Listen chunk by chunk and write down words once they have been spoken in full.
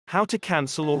How to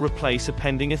cancel or replace a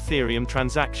pending Ethereum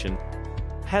transaction.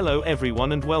 Hello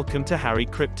everyone and welcome to Harry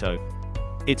Crypto.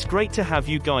 It's great to have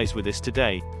you guys with us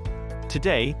today.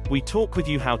 Today, we talk with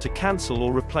you how to cancel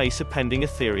or replace a pending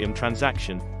Ethereum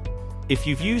transaction. If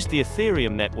you've used the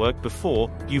Ethereum network before,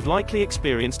 you've likely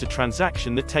experienced a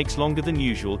transaction that takes longer than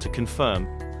usual to confirm.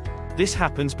 This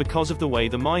happens because of the way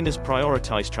the miners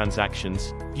prioritize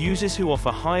transactions. Users who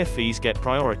offer higher fees get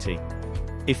priority.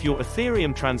 If your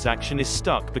Ethereum transaction is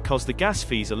stuck because the gas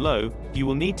fees are low, you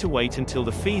will need to wait until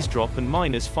the fees drop and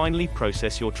miners finally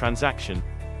process your transaction.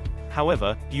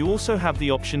 However, you also have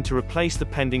the option to replace the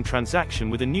pending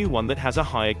transaction with a new one that has a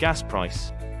higher gas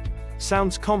price.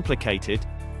 Sounds complicated?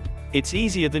 It's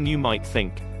easier than you might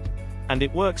think. And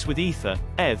it works with Ether,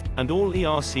 ETH, and all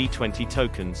ERC20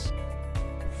 tokens.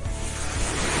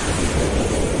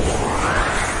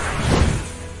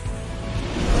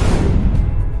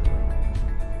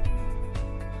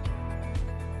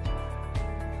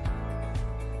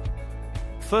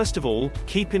 First of all,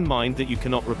 keep in mind that you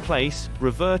cannot replace,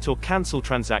 revert or cancel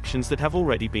transactions that have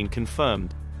already been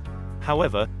confirmed.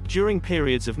 However, during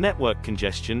periods of network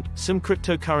congestion, some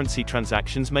cryptocurrency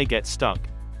transactions may get stuck.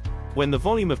 When the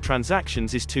volume of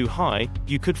transactions is too high,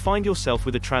 you could find yourself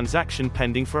with a transaction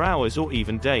pending for hours or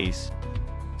even days.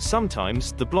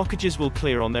 Sometimes, the blockages will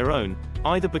clear on their own,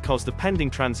 either because the pending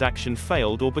transaction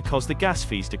failed or because the gas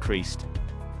fees decreased.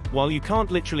 While you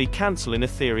can't literally cancel an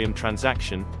Ethereum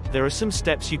transaction, there are some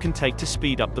steps you can take to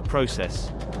speed up the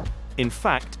process. In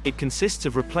fact, it consists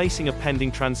of replacing a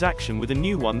pending transaction with a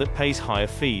new one that pays higher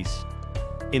fees.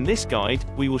 In this guide,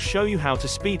 we will show you how to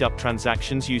speed up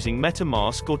transactions using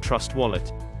MetaMask or Trust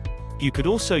Wallet. You could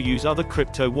also use other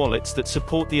crypto wallets that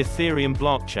support the Ethereum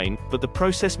blockchain, but the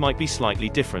process might be slightly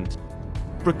different.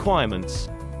 Requirements: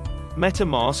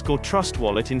 MetaMask or Trust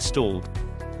Wallet installed.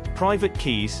 Private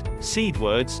keys, seed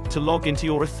words, to log into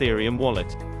your Ethereum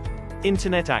wallet.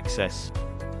 Internet access.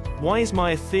 Why is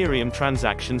my Ethereum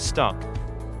transaction stuck?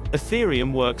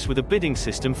 Ethereum works with a bidding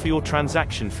system for your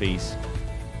transaction fees.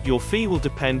 Your fee will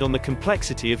depend on the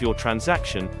complexity of your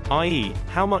transaction, i.e.,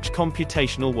 how much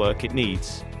computational work it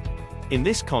needs. In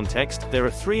this context, there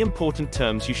are three important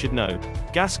terms you should know: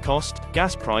 gas cost,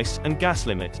 gas price, and gas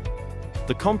limit.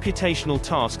 The computational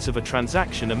tasks of a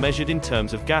transaction are measured in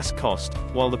terms of gas cost,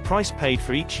 while the price paid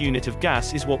for each unit of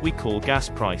gas is what we call gas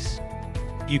price.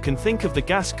 You can think of the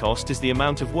gas cost as the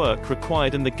amount of work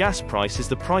required and the gas price as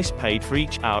the price paid for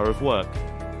each hour of work.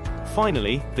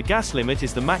 Finally, the gas limit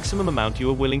is the maximum amount you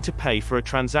are willing to pay for a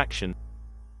transaction.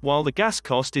 While the gas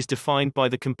cost is defined by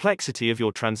the complexity of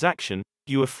your transaction,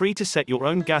 you are free to set your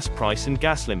own gas price and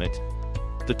gas limit.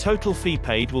 The total fee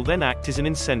paid will then act as an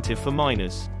incentive for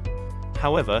miners.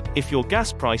 However, if your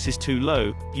gas price is too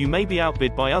low, you may be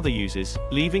outbid by other users,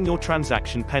 leaving your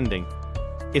transaction pending.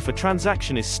 If a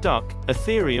transaction is stuck,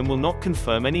 Ethereum will not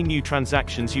confirm any new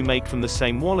transactions you make from the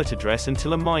same wallet address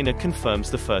until a miner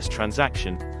confirms the first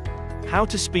transaction. How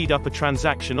to speed up a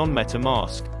transaction on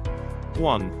MetaMask.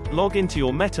 1. Log into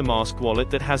your MetaMask wallet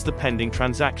that has the pending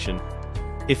transaction.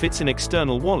 If it's an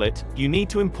external wallet, you need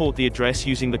to import the address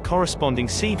using the corresponding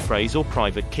seed phrase or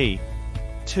private key.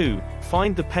 2.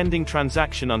 Find the pending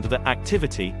transaction under the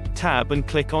Activity tab and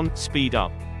click on Speed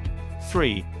Up.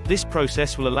 3. This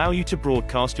process will allow you to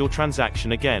broadcast your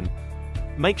transaction again.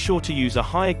 Make sure to use a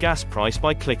higher gas price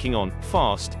by clicking on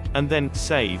Fast, and then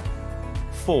Save.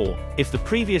 4. If the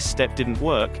previous step didn't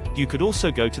work, you could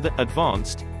also go to the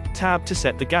Advanced tab to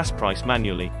set the gas price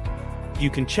manually.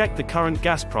 You can check the current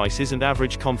gas prices and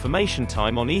average confirmation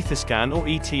time on Etherscan or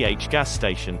ETH gas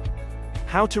station.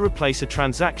 How to replace a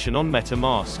transaction on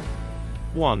MetaMask.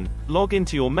 1. Log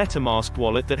into your MetaMask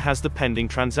wallet that has the pending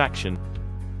transaction.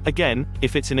 Again,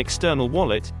 if it's an external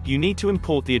wallet, you need to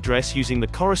import the address using the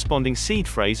corresponding seed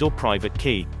phrase or private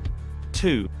key.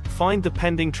 2. Find the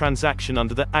pending transaction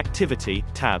under the Activity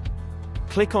tab.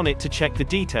 Click on it to check the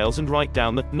details and write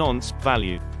down the nonce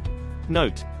value.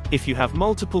 Note: if you have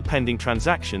multiple pending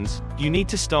transactions, you need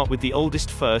to start with the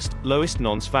oldest first, lowest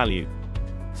nonce value.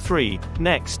 3.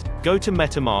 Next, go to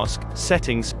MetaMask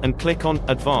Settings and click on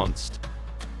Advanced.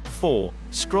 4.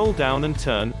 Scroll down and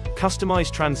turn Customize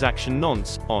Transaction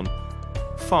Nonce on.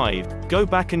 5. Go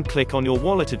back and click on your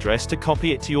wallet address to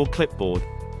copy it to your clipboard.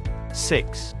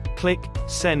 6. Click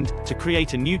Send to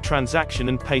create a new transaction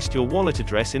and paste your wallet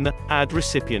address in the Add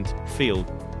Recipient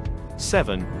field.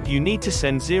 7. You need to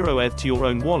send 0 ETH to your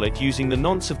own wallet using the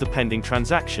nonce of the pending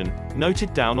transaction,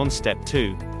 noted down on Step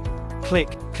 2.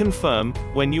 Click Confirm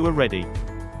when you are ready.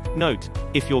 Note: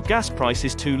 if your gas price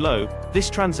is too low, this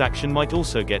transaction might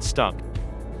also get stuck.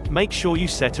 Make sure you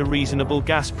set a reasonable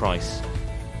gas price.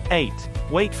 8.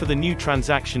 Wait for the new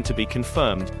transaction to be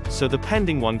confirmed, so the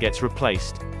pending one gets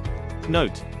replaced.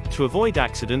 Note: to avoid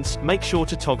accidents, make sure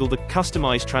to toggle the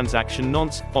Customize Transaction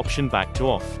Nonce option back to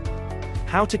off.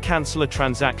 How to cancel a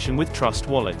transaction with Trust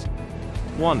Wallet.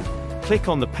 1. Click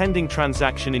on the pending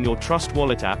transaction in your Trust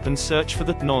Wallet app and search for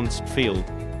the Nonce field.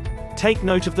 Take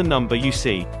note of the number you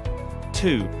see.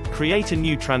 2. Create a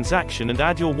new transaction and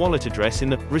add your wallet address in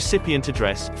the Recipient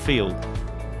Address field.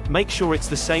 Make sure it's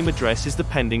the same address as the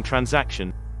pending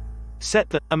transaction. Set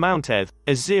the amount ETH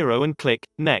as 0 and click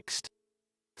Next.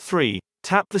 3.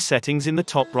 Tap the settings in the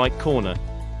top right corner.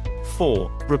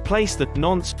 4. Replace the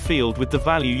Nonce field with the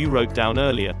value you wrote down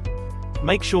earlier.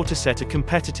 Make sure to set a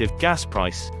competitive gas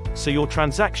price, so your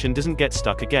transaction doesn't get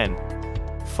stuck again.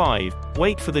 5.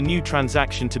 Wait for the new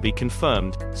transaction to be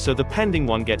confirmed, so the pending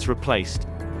one gets replaced.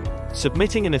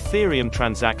 Submitting an Ethereum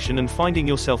transaction and finding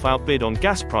yourself outbid on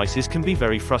gas prices can be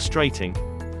very frustrating.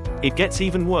 It gets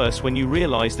even worse when you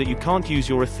realize that you can't use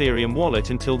your Ethereum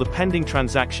wallet until the pending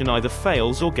transaction either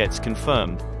fails or gets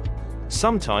confirmed.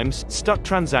 Sometimes, stuck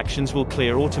transactions will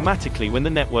clear automatically when the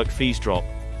network fees drop.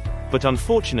 But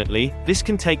unfortunately, this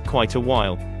can take quite a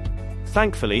while.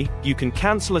 Thankfully, you can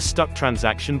cancel a stuck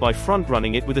transaction by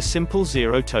front-running it with a simple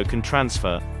zero-token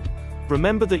transfer.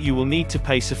 Remember that you will need to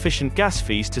pay sufficient gas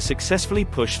fees to successfully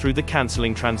push through the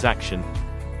canceling transaction.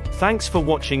 Thanks for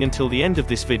watching until the end of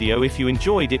this video. If you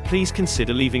enjoyed it, please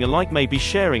consider leaving a like, maybe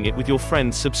sharing it with your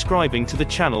friends, subscribing to the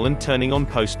channel and turning on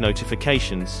post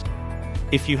notifications.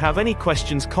 If you have any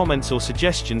questions, comments or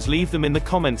suggestions, leave them in the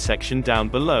comment section down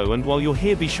below, and while you're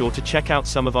here, be sure to check out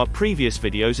some of our previous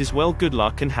videos as well. Good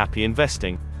luck and happy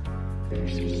investing.